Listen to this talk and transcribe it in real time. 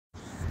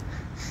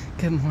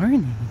Good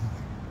morning.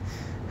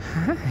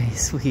 Hi,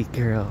 sweet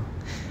girl.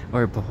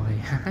 Or boy.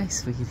 Hi,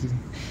 sweetie.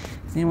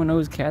 Does anyone know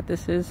whose cat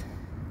this is?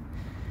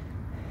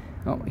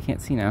 Oh, I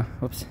can't see now.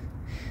 Whoops.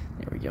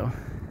 There we go.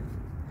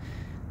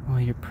 Oh,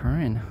 you're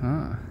purring,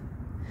 huh?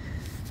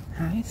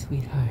 Hi,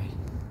 sweetheart.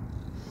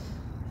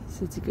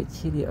 Such a good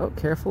kitty. Oh,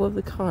 careful of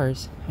the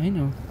cars. I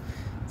know.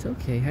 It's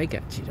okay. I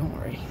got you. Don't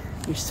worry.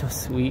 You're so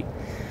sweet.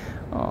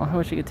 Oh, I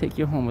wish I could take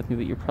you home with me,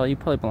 but you probably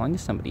belong to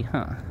somebody,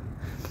 huh?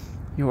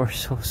 You are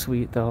so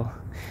sweet, though.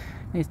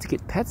 Nice to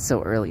get pets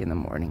so early in the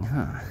morning,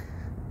 huh?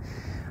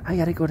 I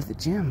gotta go to the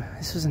gym.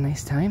 This was a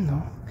nice time,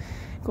 though.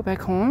 Go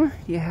back home.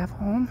 Do you have a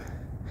home?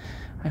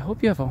 I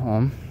hope you have a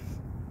home.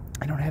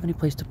 I don't have any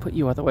place to put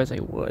you, otherwise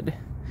I would.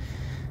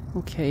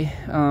 Okay,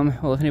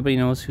 well, if anybody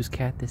knows whose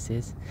cat this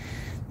is,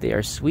 they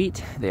are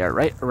sweet. They are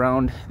right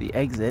around the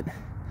exit,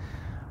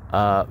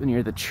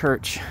 near the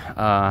church,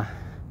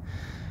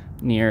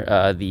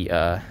 near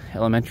the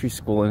elementary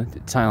school in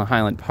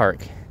Highland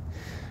Park,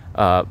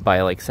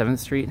 by like 7th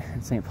Street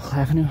and St. Paul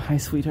Avenue. Hi,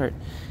 sweetheart.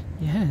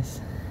 Yes.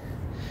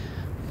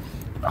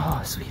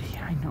 Oh, sweetie,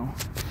 I know.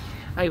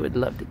 I would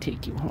love to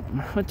take you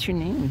home. What's your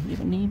name? You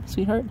have a name,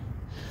 sweetheart?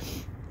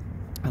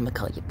 I'm gonna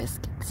call you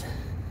Biscuits.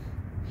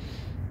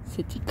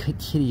 Such a good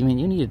kitty. I mean,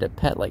 you needed a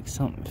pet like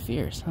something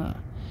fierce, huh?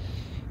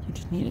 You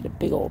just needed a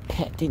big old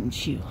pet,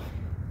 didn't you?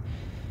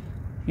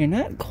 You're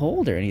not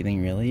cold or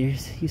anything, really.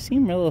 You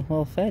seem real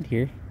well fed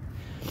here.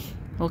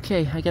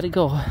 Okay, I gotta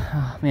go.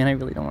 Oh, man, I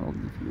really don't want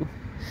to leave you.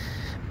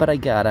 But I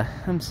gotta.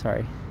 I'm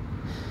sorry.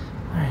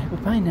 Alright,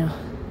 bye-bye now.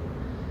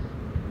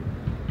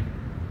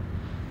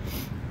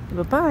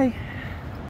 Bye-bye.